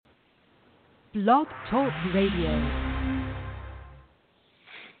Blog Talk Radio.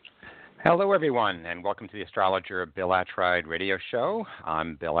 Hello, everyone, and welcome to the Astrologer Bill Attride radio show.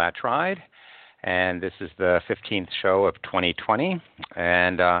 I'm Bill Attride, and this is the 15th show of 2020.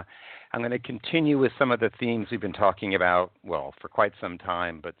 And I'm going to continue with some of the themes we've been talking about, well, for quite some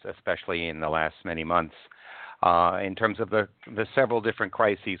time, but especially in the last many months, in terms of the several different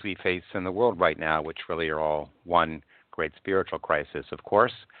crises we face in the world right now, which really are all one great spiritual crisis, of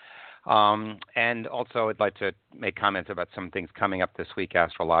course. And also I'd like to make comments about some things coming up this week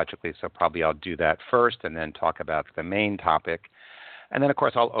astrologically, so probably I'll do that first and then talk about the main topic. And then, of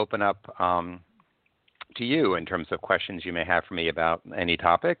course, I'll open up to you in terms of questions you may have for me about any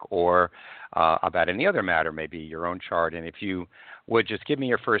topic or about any other matter, maybe your own chart. And if you would just give me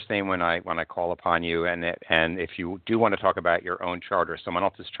your first name when I call upon you, and if you do want to talk about your own chart or someone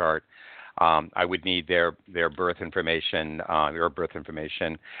else's chart, I would need their birth information, your birth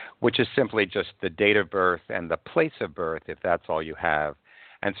information, which is simply just the date of birth and the place of birth, if that's all you have.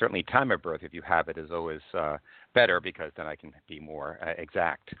 And certainly time of birth, if you have it, is always better, because then I can be more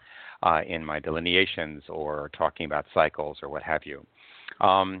exact in my delineations or talking about cycles or what have you.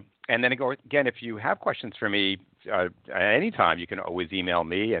 And then again, if you have questions for me at any time, you can always email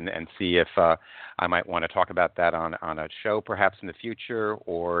me and see if I might want to talk about that on a show perhaps in the future,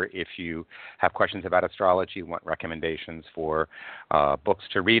 or if you have questions about astrology, want recommendations for books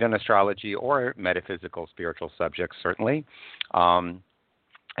to read on astrology or metaphysical, spiritual subjects, certainly. And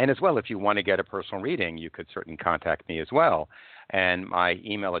as well, if you want to get a personal reading, you could certainly contact me as well. And my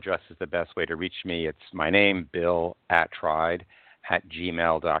email address is the best way to reach me. It's my name, Bill Attride,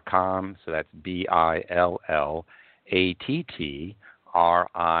 @gmail.com. So that's BILLATTRIDE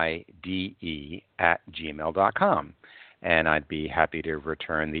 @gmail.com. And I'd be happy to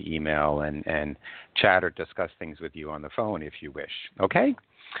return the email and chat or discuss things with you on the phone if you wish. Okay?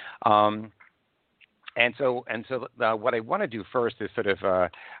 And so what I want to do first is sort of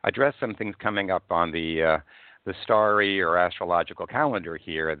address some things coming up on the starry or astrological calendar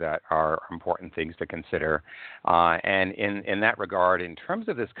here that are important things to consider. And in that regard, in terms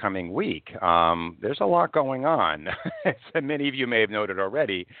of this coming week, there's a lot going on, as many of you may have noted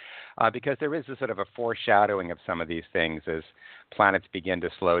already, because there is a sort of a foreshadowing of some of these things as planets begin to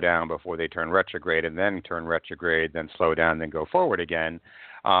slow down before they turn retrograde, and then turn retrograde, then slow down, then go forward again.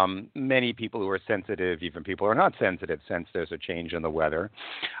 Many people who are sensitive, even people who are not sensitive, sense there's a change in the weather.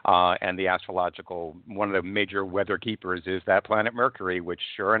 And the astrological, one of the major weather keepers is that planet Mercury, which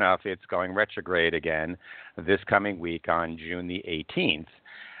sure enough, it's going retrograde again this coming week on June the 18th.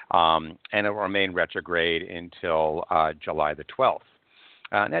 And it will remain retrograde until July the 12th.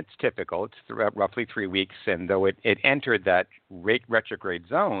 And that's typical. It's roughly 3 weeks. And though it entered that retrograde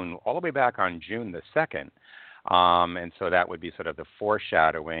zone all the way back on June the 2nd, and so that would be sort of the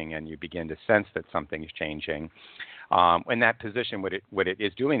foreshadowing, and you begin to sense that something is changing. In that position, what it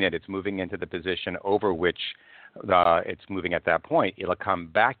is doing, it's moving into the position over which it's moving at that point. It'll come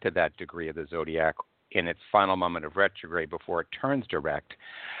back to that degree of the zodiac in its final moment of retrograde before it turns direct.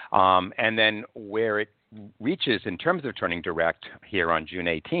 And then where it reaches in terms of turning direct here on June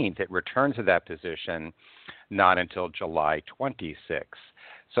 18th, it returns to that position not until July 26th.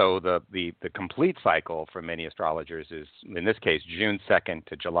 So the complete cycle for many astrologers is, in this case, June 2nd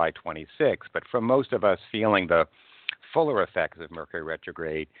to July 26th. But for most of us feeling the fuller effects of Mercury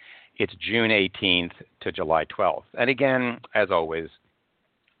retrograde, it's June 18th to July 12th. And again, as always,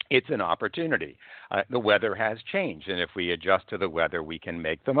 it's an opportunity. The weather has changed, and if we adjust to the weather, we can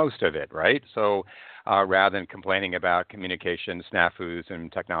make the most of it, right? So rather than complaining about communication snafus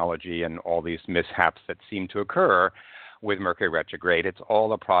and technology and all these mishaps that seem to occur with Mercury retrograde, it's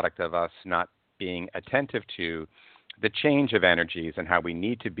all a product of us not being attentive to the change of energies and how we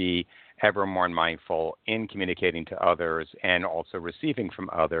need to be ever more mindful in communicating to others and also receiving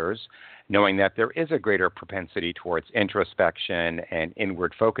from others, knowing that there is a greater propensity towards introspection and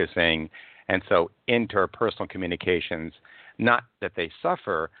inward focusing. And so interpersonal communications, not that they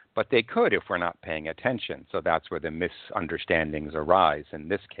suffer, but they could if we're not paying attention. So that's where the misunderstandings arise in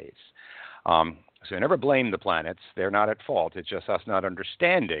this case. So never blame the planets. They're not at fault. It's just us not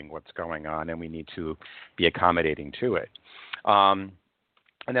understanding what's going on, and we need to be accommodating to it. And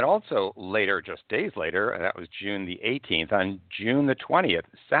then also later, just days later, that was June the 18th, on June the 20th,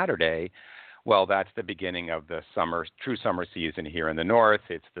 Saturday, well, that's the beginning of the true summer season here in the north.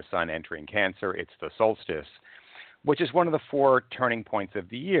 It's the sun entering Cancer. It's the solstice, which is one of the 4 turning points of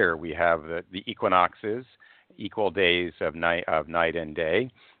the year. We have the equinoxes, equal days of night and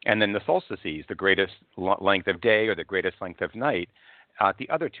day, and then the solstices, the greatest length of day or the greatest length of night at the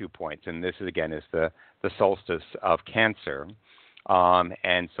other 2 points. And this, again, is the solstice of Cancer.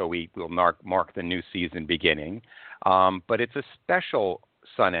 And so we will mark the new season beginning. But it's a special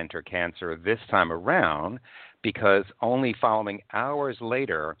Sun enter Cancer this time around because only following hours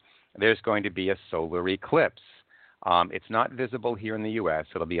later, there's going to be a solar eclipse. It's not visible here in the U.S.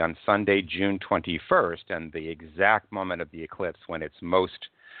 It'll be on Sunday, June 21st, and the exact moment of the eclipse when it's most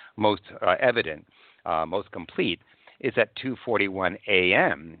evident, most complete, is at 2:41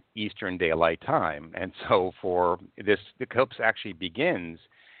 a.m. Eastern Daylight Time. And so for this, the eclipse actually begins,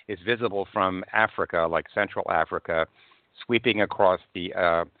 is visible from Africa, like Central Africa, sweeping across the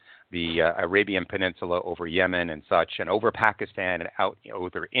Arabian Peninsula over Yemen and such, and over Pakistan and out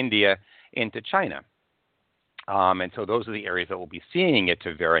over India into China. And so those are the areas that will be seeing it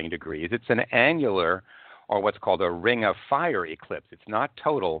to varying degrees. It's an annular, or what's called a ring of fire eclipse. It's not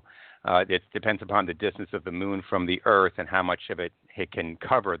total. It depends upon the distance of the moon from the Earth and how much of it can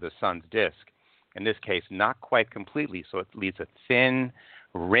cover the sun's disk. In this case, not quite completely, so it leaves a thin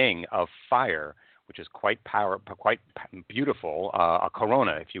ring of fire, which is quite beautiful, a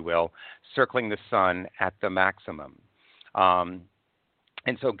corona, if you will, circling the sun at the maximum.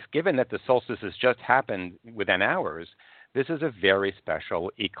 And so given that the solstice has just happened within hours, this is a very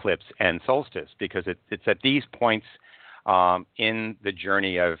special eclipse and solstice because it's at these points in the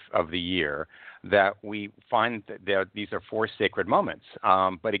journey of the year that we find that these are four sacred moments.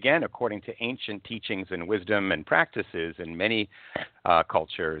 But again, according to ancient teachings and wisdom and practices in many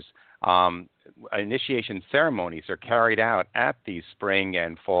cultures, initiation ceremonies are carried out at these spring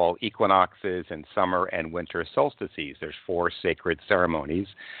and fall equinoxes and summer and winter solstices. There's four sacred ceremonies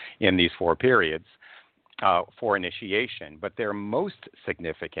in these four periods for initiation, but they're most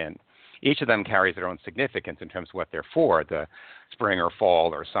significant. Each of them carries their own significance in terms of what they're for, the spring or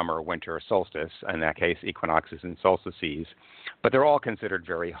fall or summer or winter or solstice, in that case, equinoxes and solstices. But they're all considered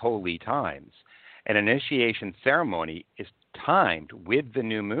very holy times. An initiation ceremony is timed with the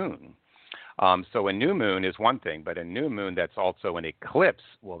new moon. So a new moon is one thing, but a new moon that's also an eclipse,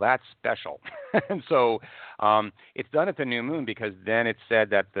 well, that's special. And so it's done at the new moon because then it's said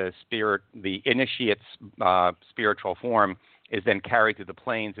that the initiate's spiritual form is then carried through the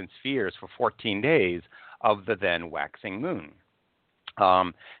planes and spheres for 14 days of the then waxing moon.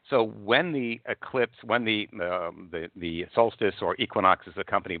 So when the eclipse, when the solstice or equinox is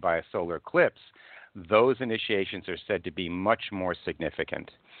accompanied by a solar eclipse, those initiations are said to be much more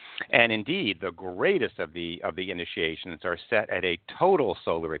significant. And indeed, the greatest of the initiations are set at a total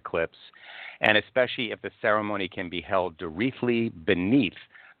solar eclipse, and especially if the ceremony can be held directly beneath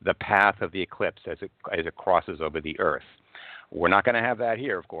the path of the eclipse as it crosses over the Earth. We're not going to have that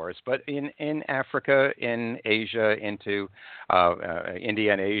here, of course, but in Africa, in Asia, into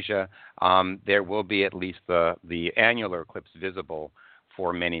India and Asia, there will be at least the annular eclipse visible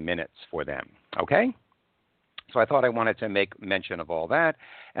for many minutes for them. Okay? So I thought I wanted to make mention of all that.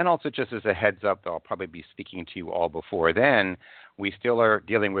 And also just as a heads up, I'll probably be speaking to you all before then, we still are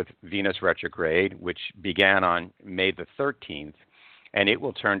dealing with Venus retrograde, which began on May the 13th, and it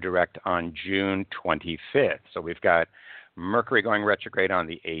will turn direct on June 25th. So we've got Mercury going retrograde on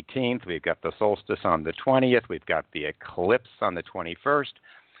the 18th. We've got the solstice on the 20th. We've got the eclipse on the 21st.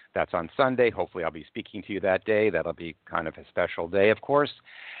 That's on Sunday. Hopefully I'll be speaking to you that day. That'll be kind of a special day, of course.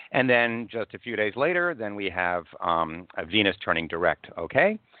 And then just a few days later, then we have a Venus turning direct,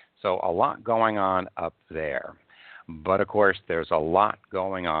 okay? So a lot going on up there. But, of course, there's a lot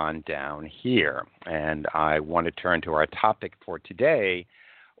going on down here. And I want to turn to our topic for today,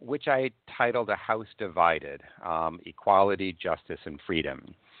 which I titled A House Divided, Equality, Justice, and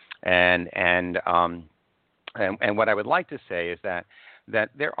Freedom. And what I would like to say is that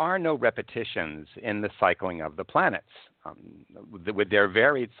there are no repetitions in the cycling of the planets. With their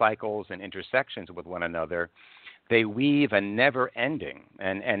varied cycles and intersections with one another, they weave a never-ending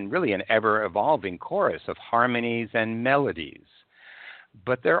and really an ever-evolving chorus of harmonies and melodies.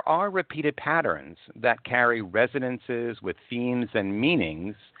 But there are repeated patterns that carry resonances with themes and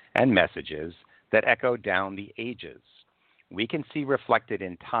meanings and messages that echo down the ages. We can see reflected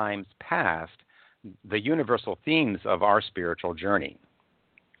in times past the universal themes of our spiritual journey.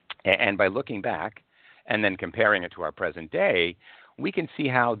 And by looking back and then comparing it to our present day, we can see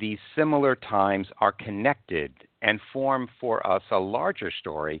how these similar times are connected and form for us a larger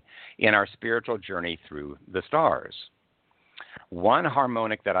story in our spiritual journey through the stars. One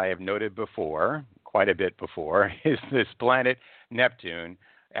harmonic that I have noted before, quite a bit before, is this planet Neptune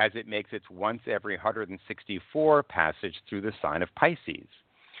as it makes its once every 164 passage through the sign of Pisces.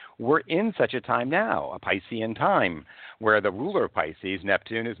 We're in such a time now, a Piscean time, where the ruler of Pisces,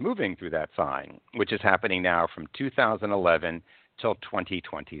 Neptune, is moving through that sign, which is happening now from 2011 till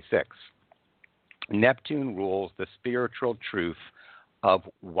 2026. Neptune rules the spiritual truth of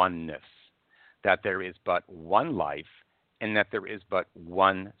oneness, that there is but one life and that there is but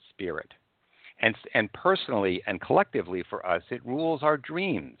one spirit. And personally and collectively for us, it rules our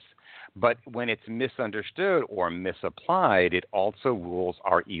dreams. But when it's misunderstood or misapplied, it also rules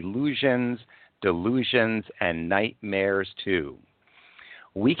our illusions, delusions, and nightmares too.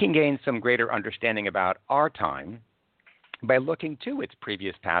 We can gain some greater understanding about our time by looking to its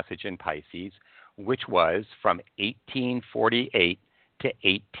previous passage in Pisces, which was from 1848 to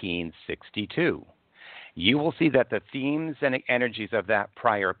 1862. You will see that the themes and energies of that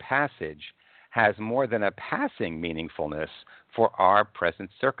prior passage has more than a passing meaningfulness for our present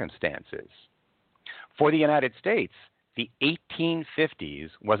circumstances. For the United States, the 1850s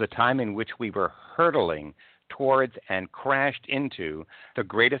was a time in which we were hurtling towards and crashed into the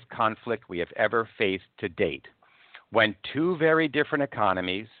greatest conflict we have ever faced to date, when two very different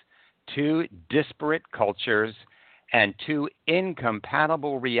economies, two disparate cultures, and two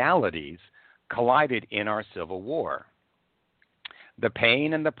incompatible realities collided in our Civil War. The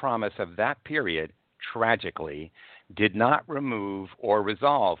pain and the promise of that period, tragically, did not remove or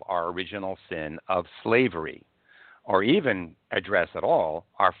resolve our original sin of slavery, or even address at all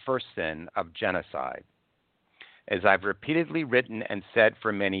our first sin of genocide. As I've repeatedly written and said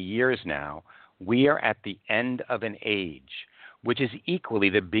for many years now, we are at the end of an age, which is equally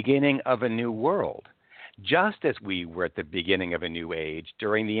the beginning of a new world, just as we were at the beginning of a new age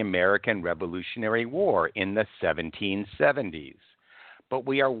during the American Revolutionary War in the 1770s. But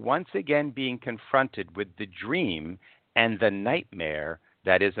we are once again being confronted with the dream and the nightmare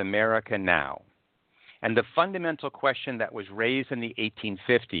that is America now. And the fundamental question that was raised in the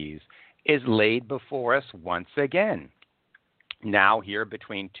 1850s is laid before us once again, now here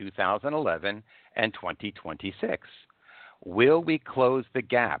between 2011 and 2026. Will we close the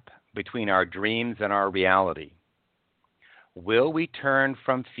gap between our dreams and our reality? Will we turn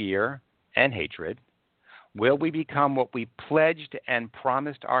from fear and hatred? Will we become what we pledged and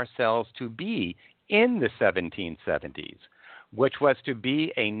promised ourselves to be in the 1770s, which was to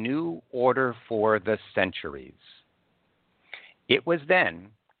be a new order for the centuries? It was then,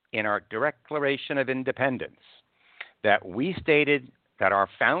 in our Declaration of Independence, that we stated that our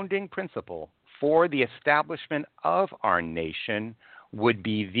founding principle for the establishment of our nation would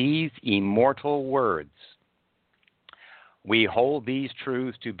be these immortal words. We hold these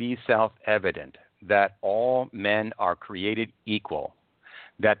truths to be self-evident, that all men are created equal,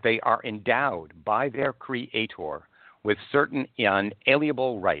 that they are endowed by their Creator with certain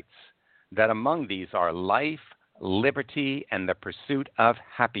unalienable rights, that among these are life, liberty, and the pursuit of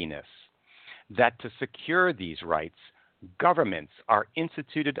happiness, that to secure these rights, governments are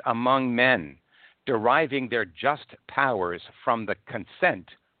instituted among men, deriving their just powers from the consent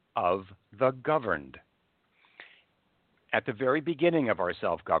of the governed. At the very beginning of our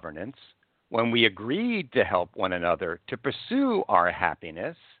self-governance, when we agreed to help one another to pursue our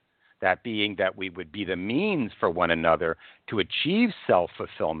happiness, that being that we would be the means for one another to achieve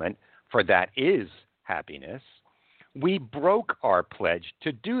self-fulfillment, for that is happiness, we broke our pledge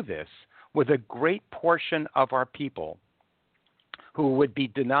to do this with a great portion of our people who would be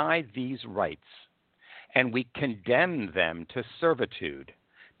denied these rights, and we condemned them to servitude,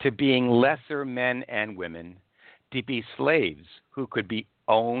 to being lesser men and women, to be slaves who could be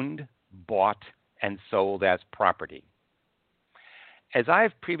owned, bought, and sold as property. As I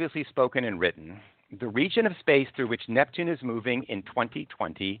have previously spoken and written, the region of space through which Neptune is moving in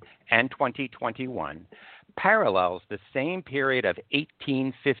 2020 and 2021 parallels the same period of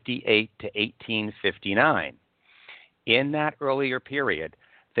 1858 to 1859. In that earlier period,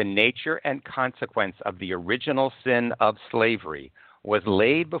 the nature and consequence of the original sin of slavery was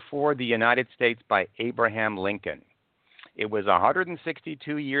laid before the United States by Abraham Lincoln. It was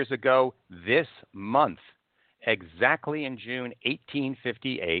 162 years ago this month, exactly in June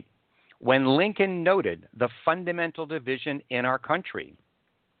 1858, when Lincoln noted the fundamental division in our country.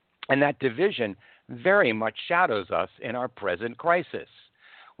 And that division very much shadows us in our present crisis,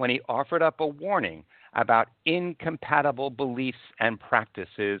 when he offered up a warning about incompatible beliefs and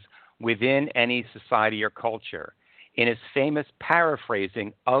practices within any society or culture in his famous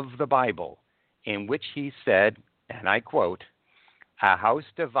paraphrasing of the Bible, in which he said, and I quote, "A house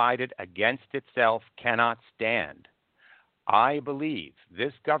divided against itself cannot stand. I believe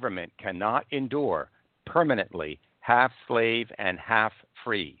this government cannot endure permanently half slave and half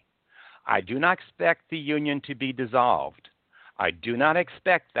free. I do not expect the Union to be dissolved. I do not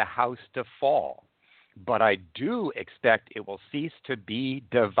expect the house to fall, but I do expect it will cease to be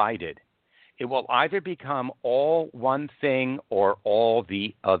divided. It will either become all one thing or all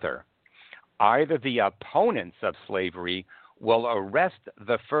the other. Either the opponents of slavery will arrest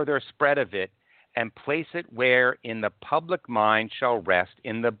the further spread of it and place it where in the public mind shall rest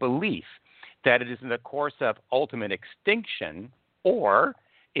in the belief that it is in the course of ultimate extinction, or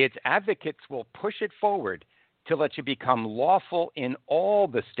its advocates will push it forward till it should become lawful in all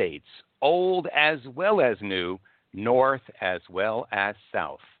the states, old as well as new, north as well as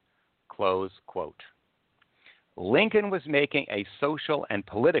south. Close quote. Lincoln was making a social and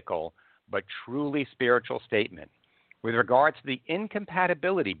political, but truly spiritual statement with regard to the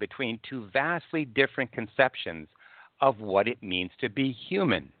incompatibility between two vastly different conceptions of what it means to be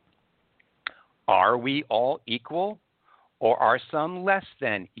human. Are we all equal, or are some less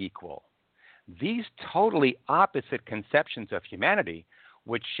than equal? These totally opposite conceptions of humanity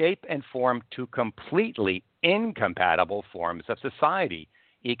would shape and form two completely incompatible forms of society,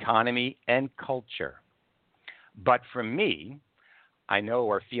 economy, and culture. But for me, I know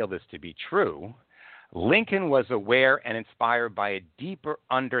or feel this to be true, Lincoln was aware and inspired by a deeper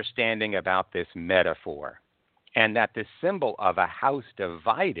understanding about this metaphor, and that the symbol of a house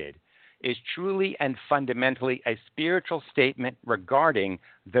divided is truly and fundamentally a spiritual statement regarding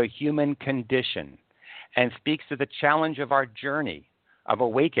the human condition, and speaks to the challenge of our journey of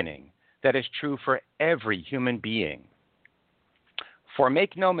awakening that is true for every human being. For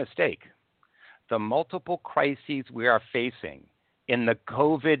make no mistake, the multiple crises we are facing in the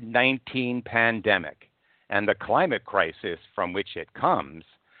COVID-19 pandemic and the climate crisis from which it comes,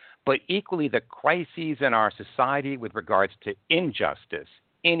 but equally the crises in our society with regards to injustice,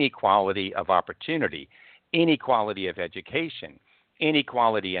 inequality of opportunity, inequality of education,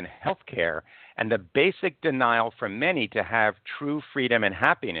 inequality in healthcare, and the basic denial for many to have true freedom and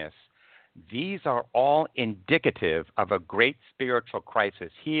happiness, these are all indicative of a great spiritual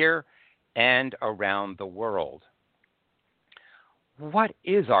crisis here and around the world. What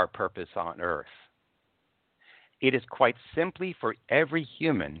is our purpose on earth? It is quite simply for every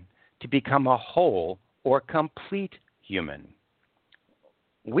human to become a whole or complete human.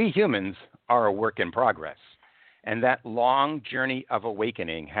 We humans are a work in progress, and that long journey of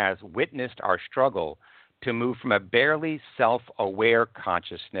awakening has witnessed our struggle to move from a barely self-aware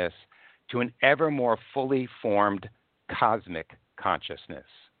consciousness to an ever more fully formed cosmic consciousness.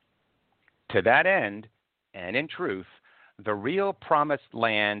 To that end, and in truth, the real promised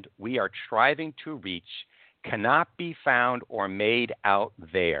land we are striving to reach cannot be found or made out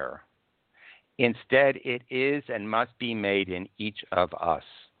there. Instead, it is and must be made in each of us.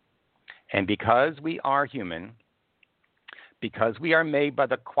 And because we are human, because we are made by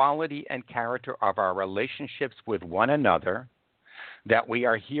the quality and character of our relationships with one another, that we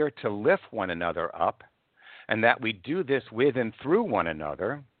are here to lift one another up, and that we do this with and through one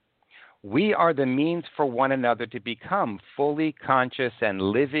another, we are the means for one another to become fully conscious and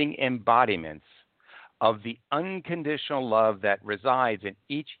living embodiments of the unconditional love that resides in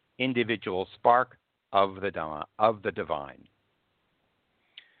each individual spark of the divine.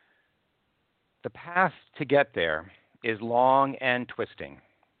 The path to get there is long and twisting,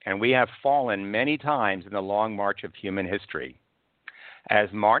 and we have fallen many times in the long march of human history. As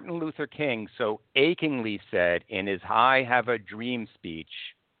Martin Luther King so achingly said in his I Have a Dream speech,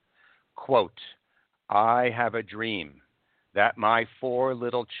 quote, I have a dream that my 4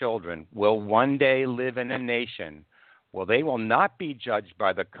 little children will one day live in a nation where they will not be judged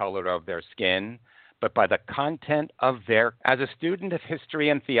by the color of their skin, but by the content of their... As a student of history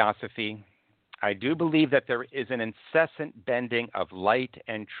and theosophy, I do believe that there is an incessant bending of light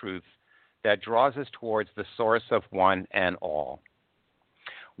and truth that draws us towards the source of one and all.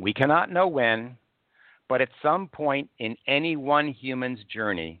 We cannot know when, but at some point in any one human's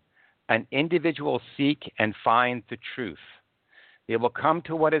journey, an individual will seek and find the truth. They will come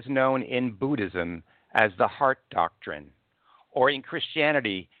to what is known in Buddhism as the heart doctrine, or in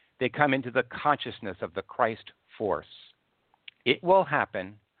Christianity, they come into the consciousness of the Christ force. It will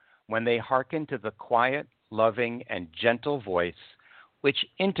happen when they hearken to the quiet, loving, and gentle voice which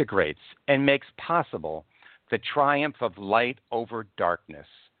integrates and makes possible the triumph of light over darkness,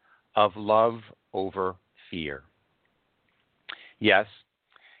 of love over fear. Yes,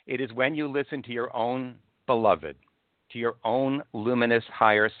 it is when you listen to your own beloved, to your own luminous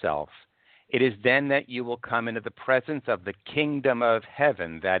higher self, it is then that you will come into the presence of the kingdom of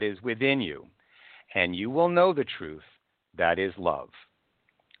heaven that is within you, and you will know the truth that is love.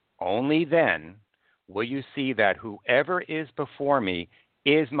 Only then will you see that whoever is before me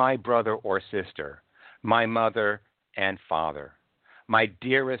is my brother or sister, my mother and father, my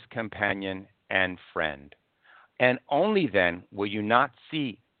dearest companion and friend. And only then will you not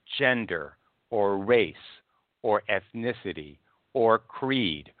see gender or race or ethnicity or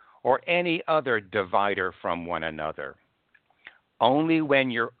creed or any other divider from one another. Only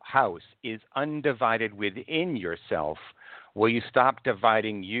when your house is undivided within yourself will you stop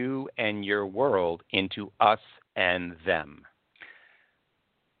dividing you and your world into us and them.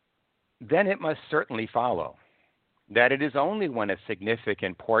 Then it must certainly follow that it is only when a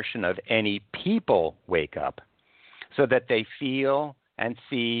significant portion of any people wake up so that they feel and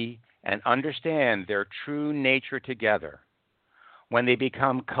see and understand their true nature together, when they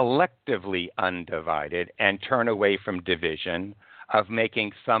become collectively undivided and turn away from division of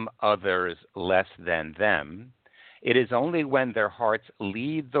making some others less than them, it is only when their hearts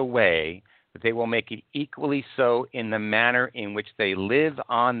lead the way that they will make it equally so in the manner in which they live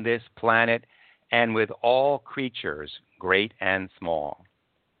on this planet and with all creatures, great and small.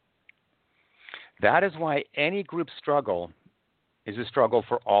 That is why any group struggle is a struggle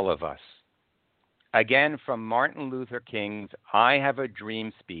for all of us. Again, from Martin Luther King's I Have a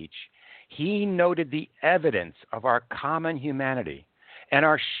Dream speech, he noted the evidence of our common humanity and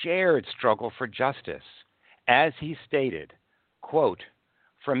our shared struggle for justice. As he stated, quote,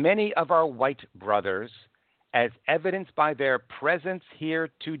 "For many of our white brothers, as evidenced by their presence here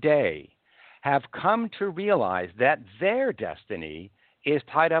today, have come to realize that their destiny is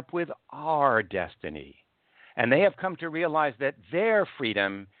tied up with our destiny, and they have come to realize that their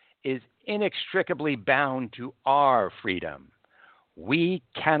freedom is inextricably bound to our freedom. We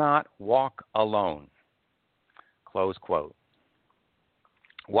cannot walk alone." Close quote.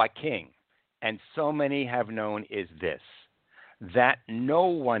 What King and so many have known is this, that no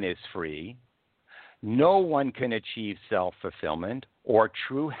one is free, no one can achieve self-fulfillment or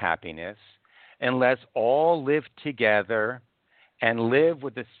true happiness unless all live together and live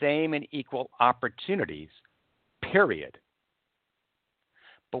with the same and equal opportunities, period.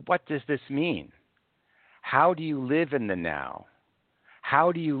 But what does this mean? How do you live in the now?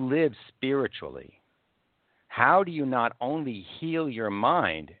 How do you live spiritually? How do you not only heal your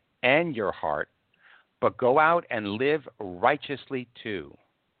mind and your heart, but go out and live righteously too?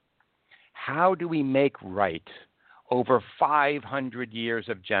 How do we make right over 500 years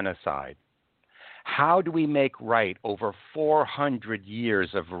of genocide? How do we make right over 400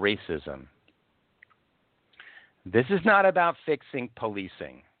 years of racism? This is not about fixing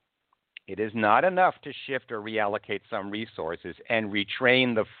policing. It is not enough to shift or reallocate some resources and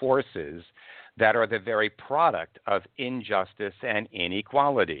retrain the forces that are the very product of injustice and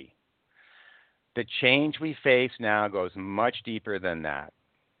inequality. The change we face now goes much deeper than that.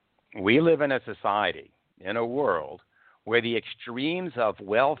 We live in a society, in a world, where the extremes of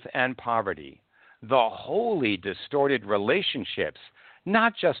wealth and poverty, the wholly distorted relationships,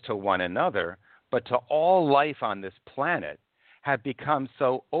 not just to one another, but to all life on this planet, have become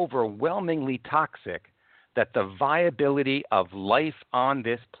so overwhelmingly toxic that the viability of life on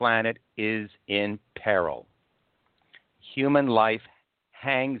this planet is in peril. Human life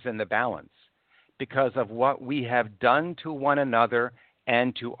hangs in the balance because of what we have done to one another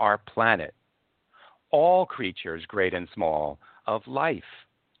and to our planet. All creatures, great and small, of life.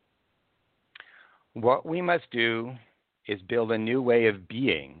 What we must do is build a new way of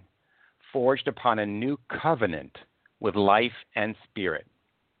being, forged upon a new covenant with life and spirit.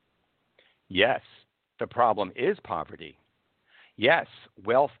 Yes, the problem is poverty. Yes,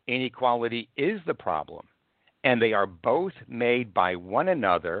 wealth inequality is the problem, and they are both made by one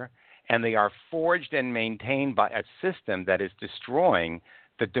another, and they are forged and maintained by a system that is destroying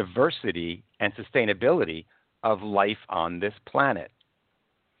the diversity and sustainability of life on this planet.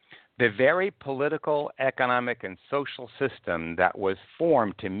 The very political, economic, and social system that was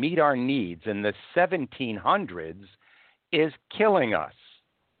formed to meet our needs in the 1700s is killing us.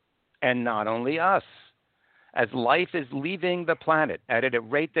 And not only us. As life is leaving the planet at a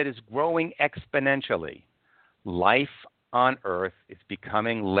rate that is growing exponentially, life on Earth is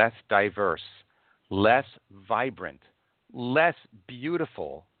becoming less diverse, less vibrant, less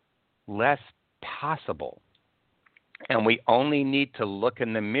beautiful, less possible. And we only need to look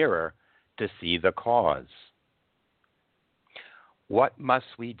in the mirror to see the cause. What must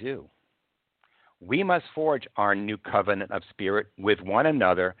we do? We must forge our new covenant of spirit with one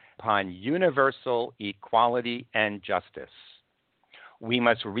another upon universal equality and justice. We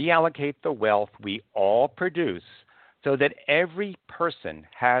must reallocate the wealth we all produce so that every person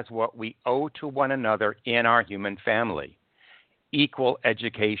has what we owe to one another in our human family: equal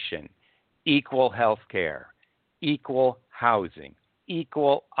education, equal health care, equal housing,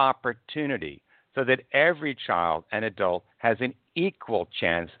 equal opportunity, so that every child and adult has an equal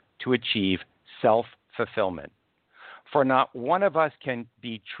chance to achieve self-fulfillment. For not one of us can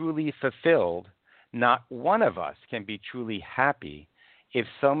be truly fulfilled, not one of us can be truly happy, if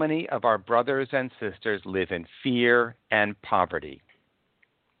so many of our brothers and sisters live in fear and poverty?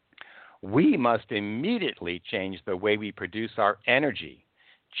 We must immediately change the way we produce our energy,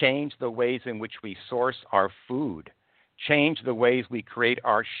 change the ways in which we source our food, change the ways we create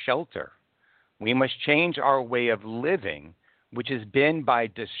our shelter. We must change our way of living, which has been by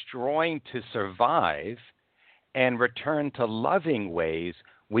destroying to survive, and return to loving ways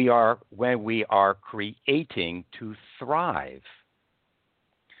when we are creating to thrive.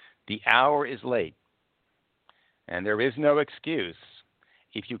 The hour is late, and there is no excuse.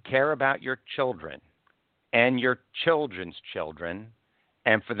 If you care about your children and your children's children,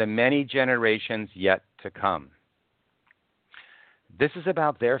 and for the many generations yet to come. This is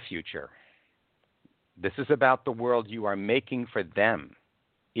about their future. This is about the world you are making for them.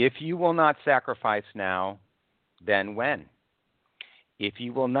 If you will not sacrifice now, then when? If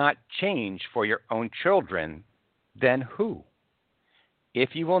you will not change for your own children, then who?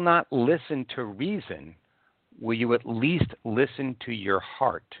 If you will not listen to reason, will you at least listen to your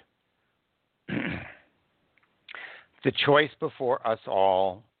heart? The choice before us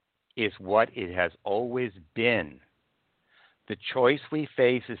all is what it has always been. The choice we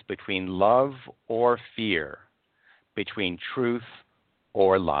face is between love or fear, between truth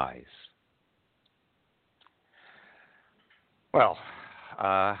or lies. Well,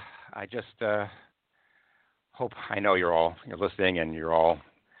 I just hope, I know you're listening and you're all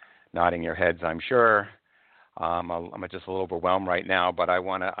nodding your heads, I'm sure. I'm just a little overwhelmed right now, but I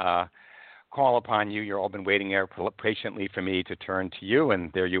want to call upon you. You've all been waiting there patiently for me to turn to you, and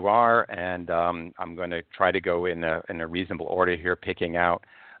there you are. And I'm going to try to go in a reasonable order here, picking out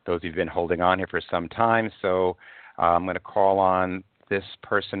those who've been holding on here for some time. So I'm going to call on this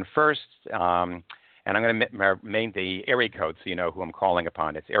person first, and I'm going to name the area code so you know who I'm calling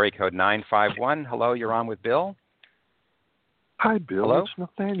upon. It's area code 951. Hello, you're on with Bill. Hi, Bill. Hello? It's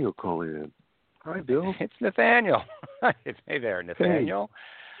Nathaniel calling in. Hi, Bill. It's Nathaniel. Hey there, Nathaniel.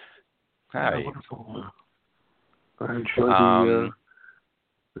 Hey. Hi. Wonderful. I enjoy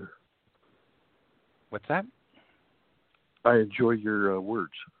What's that? I enjoy your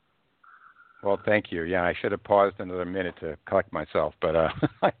words. Well, thank you. Yeah, I should have paused another minute to collect myself, but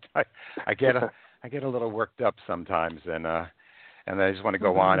I get a little worked up sometimes, and I just want to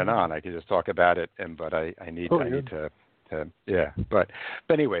go on and on. I could just talk about it, but I need to. Yeah, but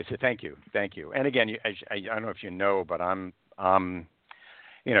anyway, so thank you. And again, I don't know if you know, but I'm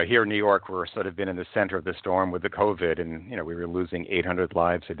here in New York, we're sort of been in the center of the storm with the COVID, and we were losing 800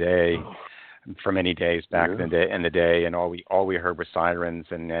 lives a day for many days back in the day, and all we heard were sirens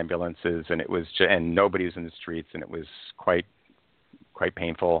and ambulances, and it was and nobody was in the streets, and it was quite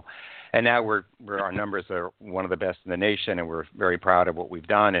painful. And now our numbers are one of the best in the nation, and we're very proud of what we've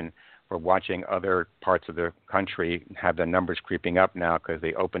done, and we're watching other parts of the country have the numbers creeping up now because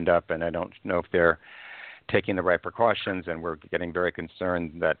they opened up, and I don't know if they're taking the right precautions, and we're getting very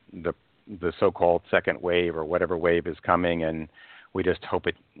concerned that the so-called second wave or whatever wave is coming, and we just hope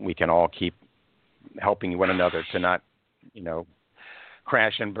we can all keep helping one another to not,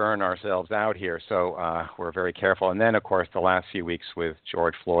 crash and burn ourselves out here. So we're very careful. And then, of course, the last few weeks with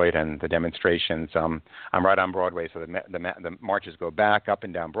George Floyd and the demonstrations, I'm right on Broadway, so the marches go back up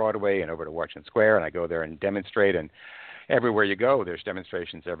and down Broadway and over to Washington Square, and I go there and demonstrate. And everywhere you go, there's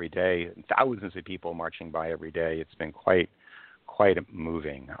demonstrations every day, thousands of people marching by every day. It's been quite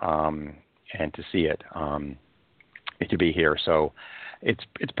moving, and to see it, to be here. So it's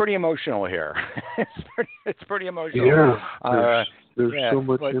pretty emotional here. it's pretty emotional. Yeah, there's so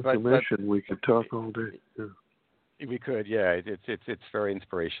much information. We could talk all day. Yeah. We could, yeah. It's very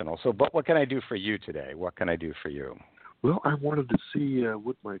inspirational. So, but what can I do for you today? What can I do for you? Well, I wanted to see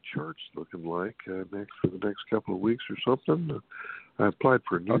what my chart's looking like for the next couple of weeks or something. I applied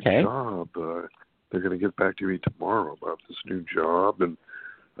for a new job. They're going to get back to me tomorrow about this new job, and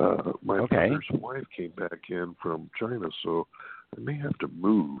my brother's wife came back in from China, so I may have to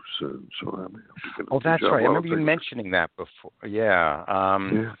move soon. So I may have to get a that's job. right. I remember you mentioning that before. Yeah.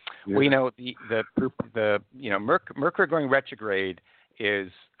 We know the Mercury going retrograde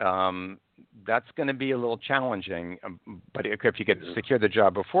is that's going to be a little challenging, but if you could secure the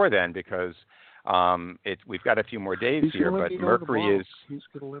job before then, because we've got a few more days here. But Mercury is. He's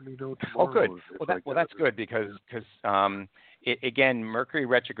going to let me know tomorrow. Oh, good. That's good because again, Mercury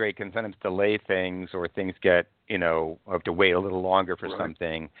retrograde can sometimes delay things, or things get have to wait a little longer for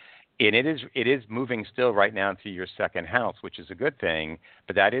something. And it is moving still right now to your second house, which is a good thing.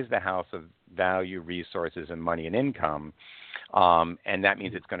 But that is the house of value, resources, and money and income. And that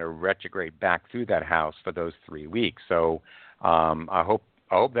means it's going to retrograde back through that house for those 3 weeks. So I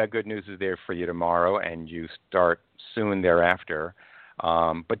hope that good news is there for you tomorrow, and you start soon thereafter.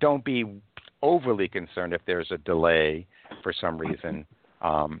 But don't be overly concerned if there's a delay for some reason,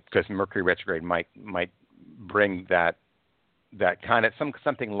 because Mercury retrograde might bring that kind of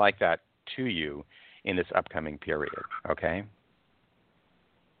something like that to you in this upcoming period. Okay.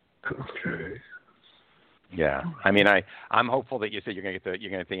 Okay. Yeah. I mean, I'm hopeful that you said you're going to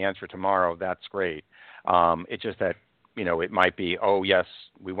get the answer tomorrow. That's great. It's just that, it might be, oh yes,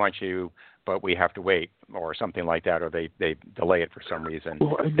 we want you, but we have to wait, or something like that, or they delay it for some reason.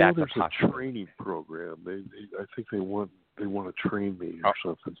 Well, I know That's there's a training program. I think they want to train me or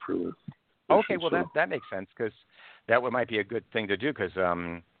something for the. Okay, well that makes sense, because that might be a good thing to do, because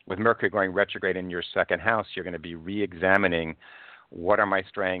with Mercury going retrograde in your second house, you're going to be re-examining what are my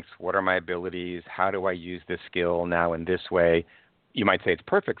strengths, what are my abilities, how do I use this skill now in this way. You might say it's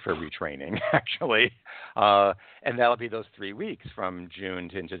perfect for retraining, actually, and that'll be those 3 weeks from June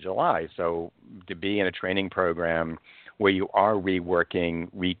into July. So to be in a training program where you are reworking,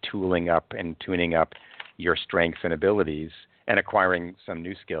 retooling up, and tuning up your strengths and abilities and acquiring some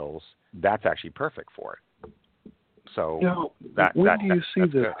new skills, that's actually perfect for it. So now, when do you see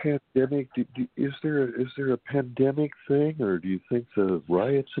the pandemic? Is there a pandemic thing, or do you think the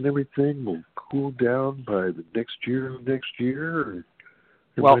riots and everything will cool down by the next year? Or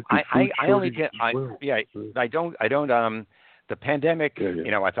well, I only get I don't the pandemic,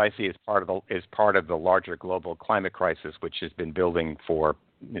 as I see, is part of the larger global climate crisis, which has been building for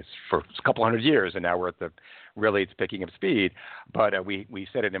a couple hundred years, and now we're at it's picking up speed. But we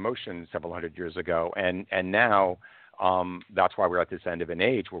set it in motion several hundred years ago, and now. That's why we're at this end of an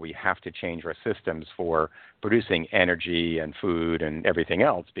age where we have to change our systems for producing energy and food and everything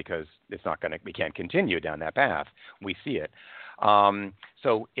else, because we can't continue down that path. We see it.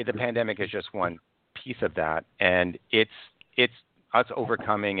 So the pandemic is just one piece of that, and it's us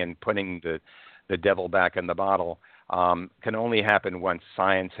overcoming and putting the devil back in the bottle can only happen once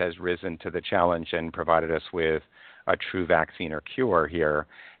science has risen to the challenge and provided us with a true vaccine or cure here,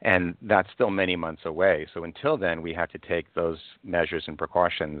 and that's still many months away. So until then, we have to take those measures and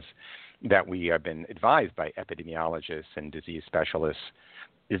precautions that we have been advised by epidemiologists and disease specialists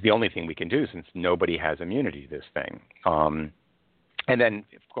is the only thing we can do, since nobody has immunity to this thing. And then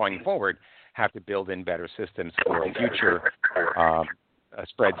going forward, have to build in better systems for future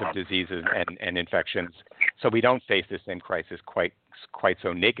spreads of diseases and infections, so we don't face this same crisis quite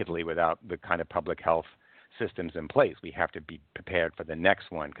so nakedly without the kind of public health systems in place. We have to be prepared for the next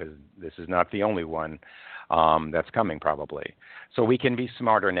one, because this is not the only one that's coming probably. So we can be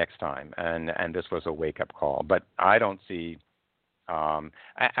smarter next time, and this was a wake-up call. But I don't see,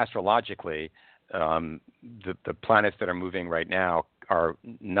 astrologically, the planets that are moving right now are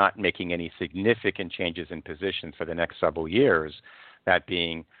not making any significant changes in positions for the next several years, that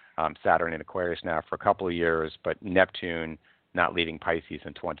being Saturn in Aquarius now for a couple of years, but Neptune not leaving Pisces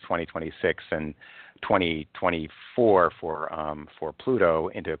in 2026 and 2024 for Pluto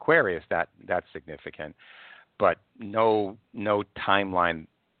into Aquarius. That's significant, but no timeline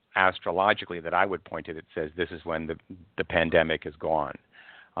astrologically that I would point to that says this is when the pandemic is gone.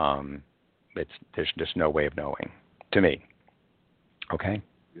 There's just no way of knowing, to me. Okay.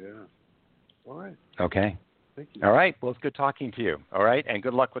 Yeah. All right. Okay. Thank you. All right. Well, it's good talking to you. All right, and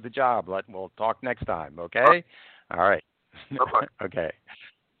good luck with the job. We'll talk next time. Okay. All right. Okay.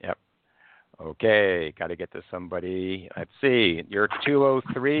 Yep. Okay. Got to get to somebody. Let's see. You're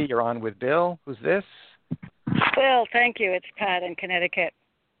 203. You're on with Bill. Who's this? Bill, thank you. It's Pat in Connecticut.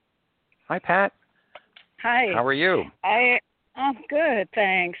 Hi, Pat. Hi. How are you? I'm good,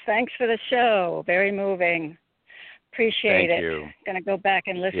 thanks. Thanks for the show. Very moving. Appreciate it. Thank you. Going to go back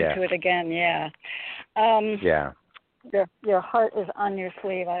and listen to it again. Yeah. Yeah. Your heart is on your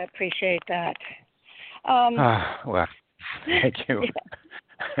sleeve. I appreciate that. Well, thank you.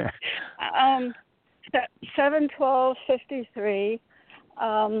 7/12/53,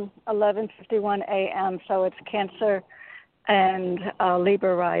 11:51 a.m. So it's Cancer and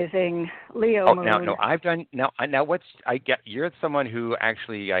Libra rising, Leo moon. No, I've done now. What's I get? You're someone who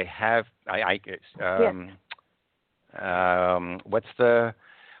actually I have.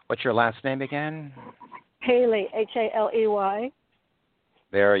 What's your last name again? Haley, Haley.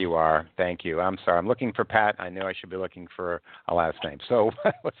 There you are. Thank you. I'm sorry. I'm looking for Pat. I know I should be looking for a last name. So,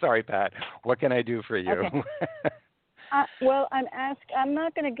 sorry, Pat. What can I do for you? Okay. Well, I'm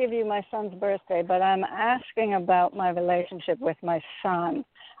not going to give you my son's birthday, but I'm asking about my relationship with my son.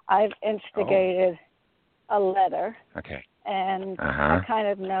 I've instigated a letter. Okay. And I kind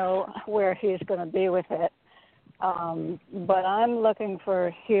of know where he's going to be with it. But I'm looking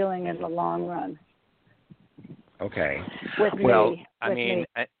for healing in the long run. Okay. Again,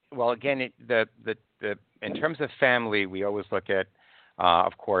 the in terms of family, we always look at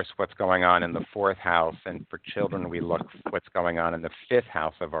of course, what's going on in the fourth house, and for children, we look what's going on in the fifth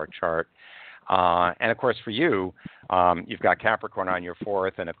house of our chart. And of course, for you, you've got Capricorn on your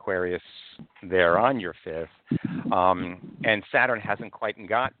fourth and Aquarius there on your fifth. And Saturn hasn't quite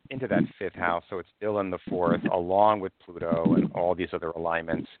got into that fifth house, so it's still in the fourth, along with Pluto and all these other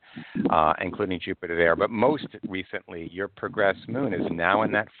alignments, including Jupiter there. But most recently, your progressed moon is now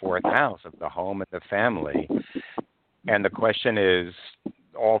in that fourth house of the home and the family. And the question is,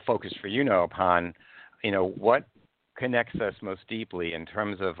 all focused for you know upon, what connects us most deeply in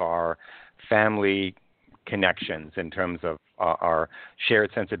terms of our family connections, in terms of our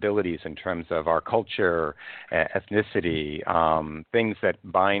shared sensibilities, in terms of our culture, ethnicity, things that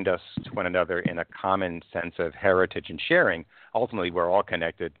bind us to one another in a common sense of heritage and sharing. Ultimately, we're all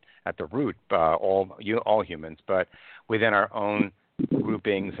connected at the root, all humans, but within our own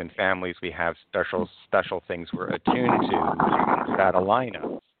groupings and families, we have special things we're attuned to that align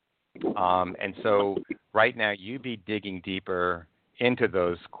us. And so right now, you be digging deeper into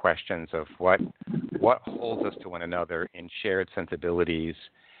those questions of what holds us to one another in shared sensibilities,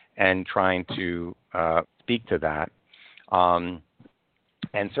 and trying to speak to that. And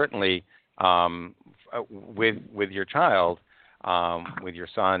certainly with your child, with your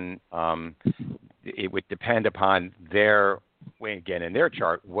son, it would depend upon their way again in their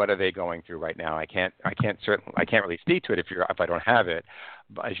chart. What are they going through right now? I can't really speak to it if I don't have it.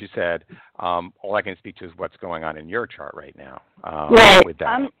 But as you said, all I can speak to is what's going on in your chart right now. Right. With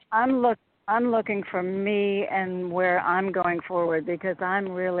that. I'm looking for me and where I'm going forward, because I'm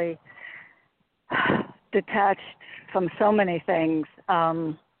really detached from so many things.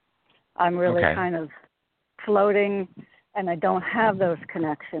 I'm really kind of floating, and I don't have those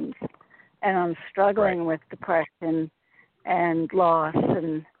connections, and I'm struggling with depression and loss,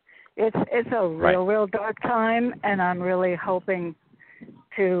 and it's a real dark time, and I'm really hoping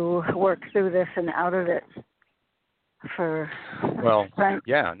to work through this and out of it. And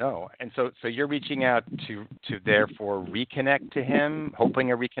so you're reaching out to therefore reconnect to him,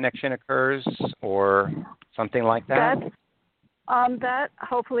 hoping a reconnection occurs or something like that. That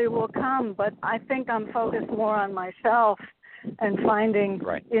hopefully will come, but I think I'm focused more on myself and finding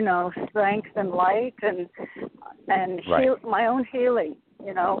strength and light and my own healing.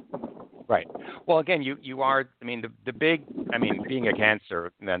 Right. Well, again, you are, being a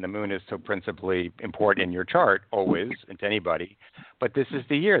Cancer, then the moon is so principally important in your chart, always, and to anybody. But this is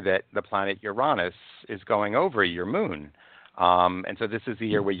the year that the planet Uranus is going over your moon. And so this is the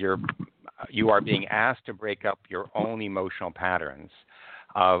year where you are being asked to break up your own emotional patterns,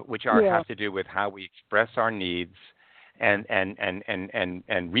 which have to do with how we express our needs and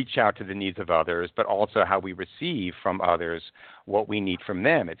reach out to the needs of others, but also how we receive from others what we need from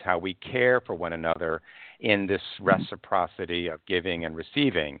them. It's how we care for one another in this reciprocity of giving and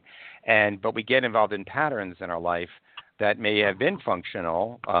receiving. But we get involved in patterns in our life that may have been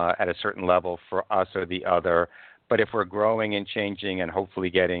functional at a certain level for us or the other, but if we're growing and changing and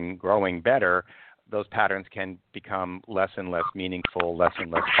hopefully growing better, those patterns can become less and less meaningful, less and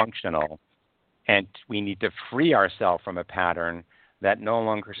less functional. And we need to free ourselves from a pattern that no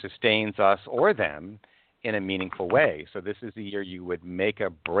longer sustains us or them in a meaningful way. So this is the year you would make a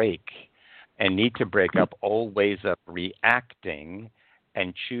break and need to break up old ways of reacting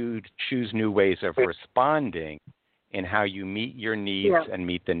and choose new ways of responding in how you meet your needs and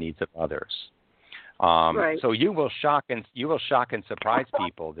meet the needs of others. So you will shock and surprise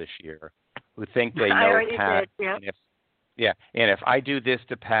people this year who think they know Pat. And if I do this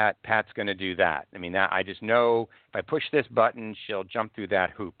to Pat, Pat's going to do that. I just know if I push this button, she'll jump through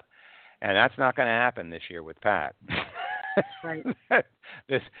that hoop. And that's not going to happen this year with Pat. Right.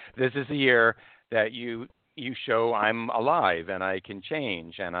 This is the year that you show I'm alive and I can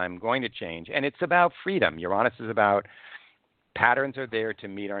change and I'm going to change. And it's about freedom. Uranus is about patterns are there to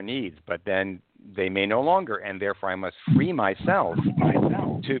meet our needs, but then they may no longer, and therefore I must free myself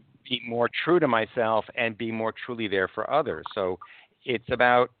to be more true to myself and be more truly there for others. So it's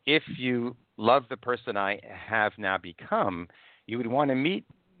about, if you love the person I have now become, you would want to meet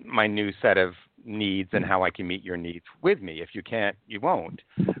my new set of needs and how I can meet your needs with me. If you can't, you won't.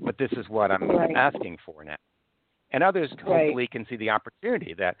 But this is what I'm asking for now. And others hopefully can see the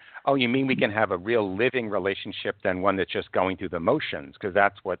opportunity that, you mean we can have a real living relationship than one that's just going through the motions? Because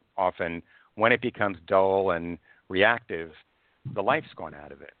that's what often, when it becomes dull and reactive, the life's gone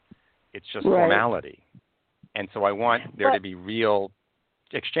out of it. It's just formality. And so I want there to be real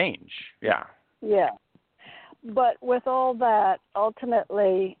exchange. Yeah. Yeah. But with all that,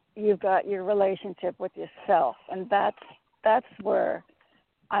 ultimately, you've got your relationship with yourself. And that's where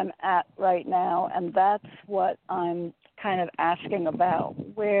I'm at right now. And that's what I'm kind of asking about.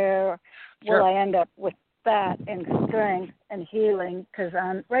 Where Sure. will I end up with that in strength and healing? Because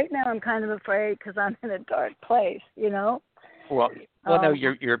right now I'm kind of afraid because I'm in a dark place, you know? Well, no.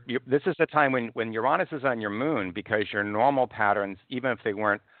 You're. This is the time when Uranus is on your moon, because your normal patterns, even if they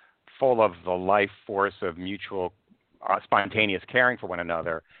weren't full of the life force of mutual, spontaneous caring for one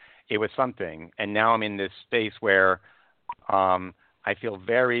another, it was something. And now I'm in this space where I feel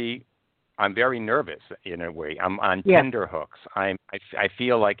I'm very nervous in a way. I'm on tender hooks. I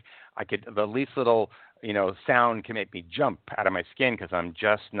feel like the least little sound can make me jump out of my skin because I'm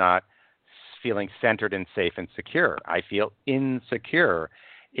just not feeling centered and safe and secure. I feel insecure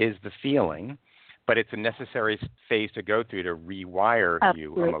is the feeling, but it's a necessary phase to go through to rewire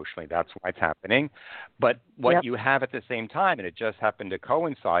you emotionally. That's why it's happening. But what you have at the same time, and it just happened to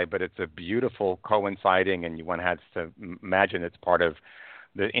coincide, but it's a beautiful coinciding, and one has to imagine it's part of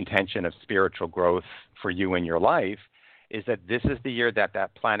the intention of spiritual growth for you in your life, is that this is the year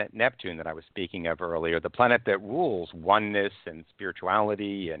that planet Neptune that I was speaking of earlier, the planet that rules oneness and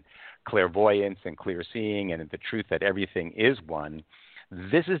spirituality and clairvoyance and clear seeing and the truth that everything is one,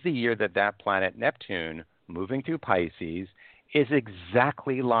 this is the year that planet Neptune, moving through Pisces, is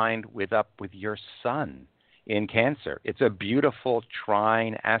exactly lined up with your sun in Cancer. It's a beautiful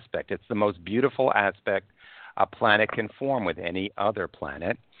trine aspect. It's the most beautiful aspect a planet can form with any other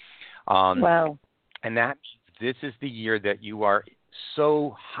planet. Wow. And this is the year that you are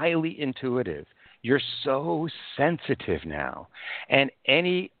so highly intuitive. You're so sensitive now. And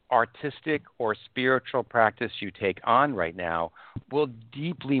any artistic or spiritual practice you take on right now will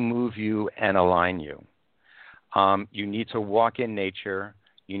deeply move you and align you. You need to walk in nature.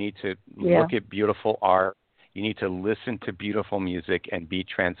 You need to look at beautiful art. You need to listen to beautiful music and be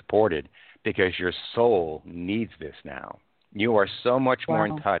transported, because your soul needs this now. You are so much more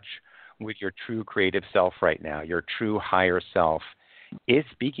in touch with your true creative self right now. Your true higher self is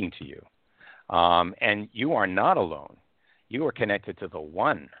speaking to you. And you are not alone. You are connected to the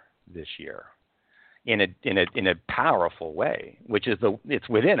one this year in a powerful way, which is it's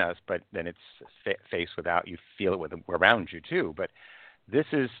within us, but then it's faced without. You feel it around you too. But this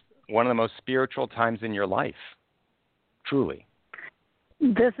is one of the most spiritual times in your life, truly.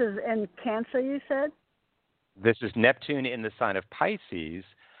 This is in Cancer, you said? This is Neptune in the sign of Pisces,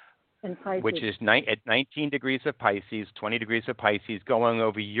 which is at 19 degrees of Pisces, 20 degrees of Pisces, going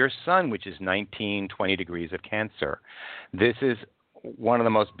over your sun, which is 19, 20 degrees of Cancer. This is one of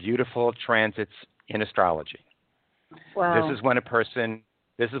the most beautiful transits in astrology. Wow. This is when a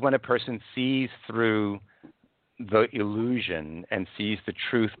person sees through the illusion and sees the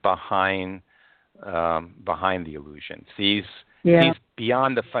truth behind the illusion, sees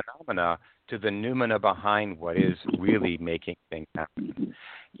beyond the phenomena to the noumena behind what is really making things happen.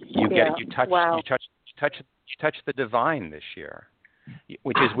 You touch the divine this year,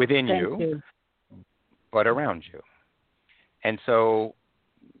 which is within you, but around you. And so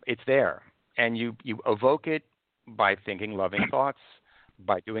it's there. And you evoke it by thinking loving thoughts,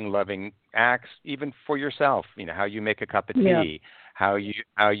 by doing loving acts, even for yourself. How you make a cup of tea, how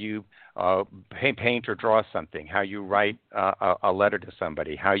you paint or draw something, how you write a letter to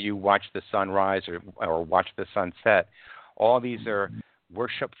somebody, how you watch the sunrise or watch the sunset. All these are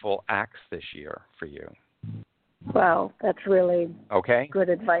worshipful acts this year for you. Wow, that's really good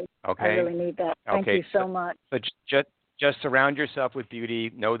advice. Okay. I really need that. Thank you so much. But just surround yourself with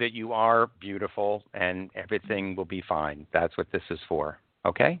beauty. Know that you are beautiful, and everything will be fine. That's what this is for.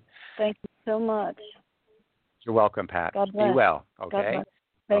 Okay? Thank you so much. You're welcome, Pat. God bless. Be well. God Okay? bless.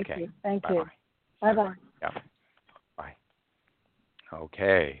 Thank you. Thank you. Bye-bye. Yeah. Bye.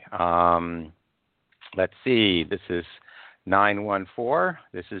 Okay. Let's see. This is 914.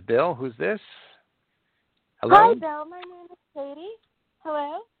 This is Bill. Who's this? Hello? Hi, Bill. My name is Katie.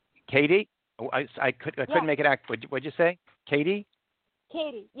 Hello? Katie? Oh, I couldn't make it out. What'd you say? Katie?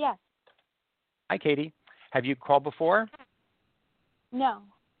 Katie, yes. Hi, Katie. Have you called before? No.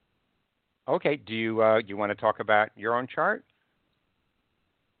 Okay. Do you want to talk about your own chart?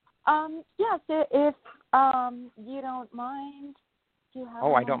 Yes, if you don't mind. Do you have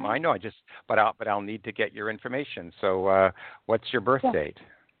I don't mind. No, but I'll need to get your information. So, what's your birth date?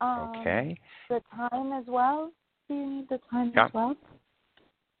 Okay. The time as well. Do you need the time as well?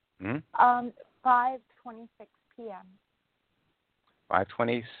 5:26 p.m.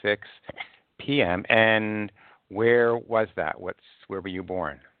 5:26 p.m. And where was that? Where were you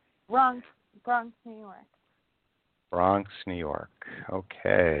born? Bronx, New York. Bronx, New York.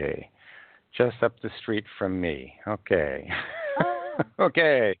 Okay. Just up the street from me. Okay.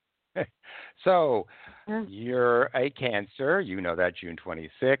 Okay. So you're a Cancer. You know that, June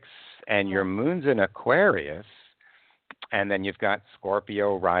 26th. And your moon's in Aquarius. And then you've got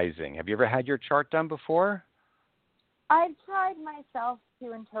Scorpio rising. Have you ever had your chart done before? I've tried myself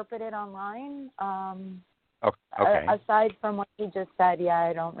to interpret it online. Okay. Aside from what you just said,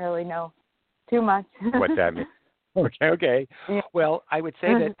 I don't really know too much. What that means. Okay. Yeah. Well, I would say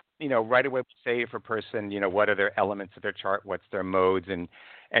that, right away, say if a person, what are their elements of their chart, what's their modes, and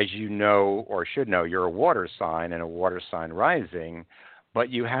as you know or should know, you're a water sign and a water sign rising, but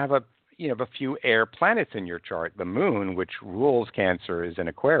you have a few air planets in your chart. The moon, which rules Cancer, is in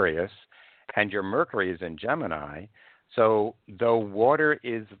Aquarius, and your Mercury is in Gemini. So though water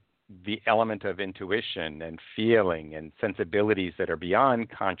is the element of intuition and feeling and sensibilities that are beyond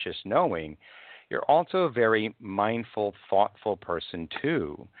conscious knowing, you're also a very mindful, thoughtful person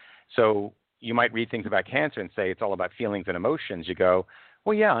too. So you might read things about Cancer and say it's all about feelings and emotions. You go,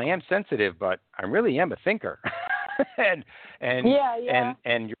 well, yeah, I am sensitive, but I really am a thinker. and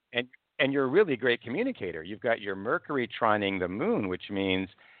you're a really great communicator. You've got your Mercury trining the moon, which means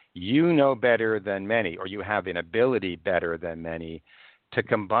you know better than many, or you have an ability better than many to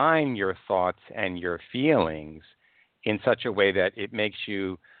combine your thoughts and your feelings in such a way that it makes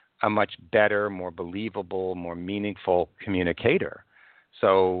you a much better, more believable, more meaningful communicator.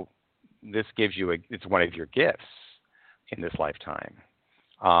 So this gives you it's one of your gifts in this lifetime.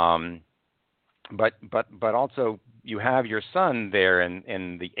 But also you have your sun there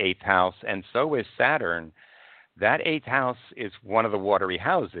in the 8th house, and so is Saturn. That 8th house is one of the watery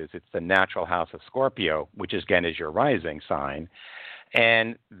houses. It's the natural house of Scorpio, which again is your rising sign.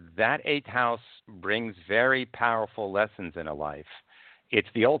 And that 8th house brings very powerful lessons in a life. It's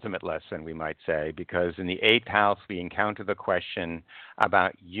the ultimate lesson, we might say, because in the 8th house we encounter the question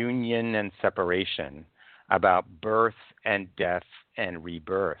about union and separation, about birth and death and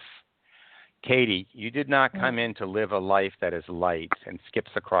rebirth. Katie, you did not come in to live a life that is light and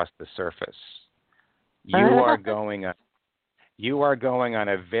skips across the surface. You are going on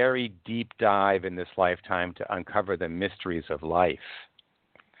a very deep dive in this lifetime to uncover the mysteries of life.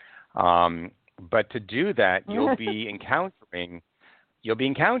 But to do that, you'll be encountering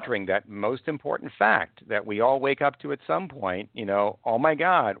that most important fact that we all wake up to at some point. Oh my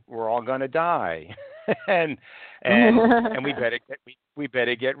God, we're all going to die, and we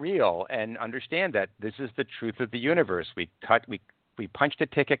better get real and understand that this is the truth of the universe. We punched a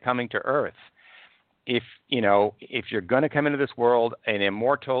ticket coming to Earth. If you're going to come into this world in a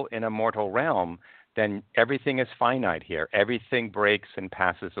mortal realm, then everything is finite here. Everything breaks and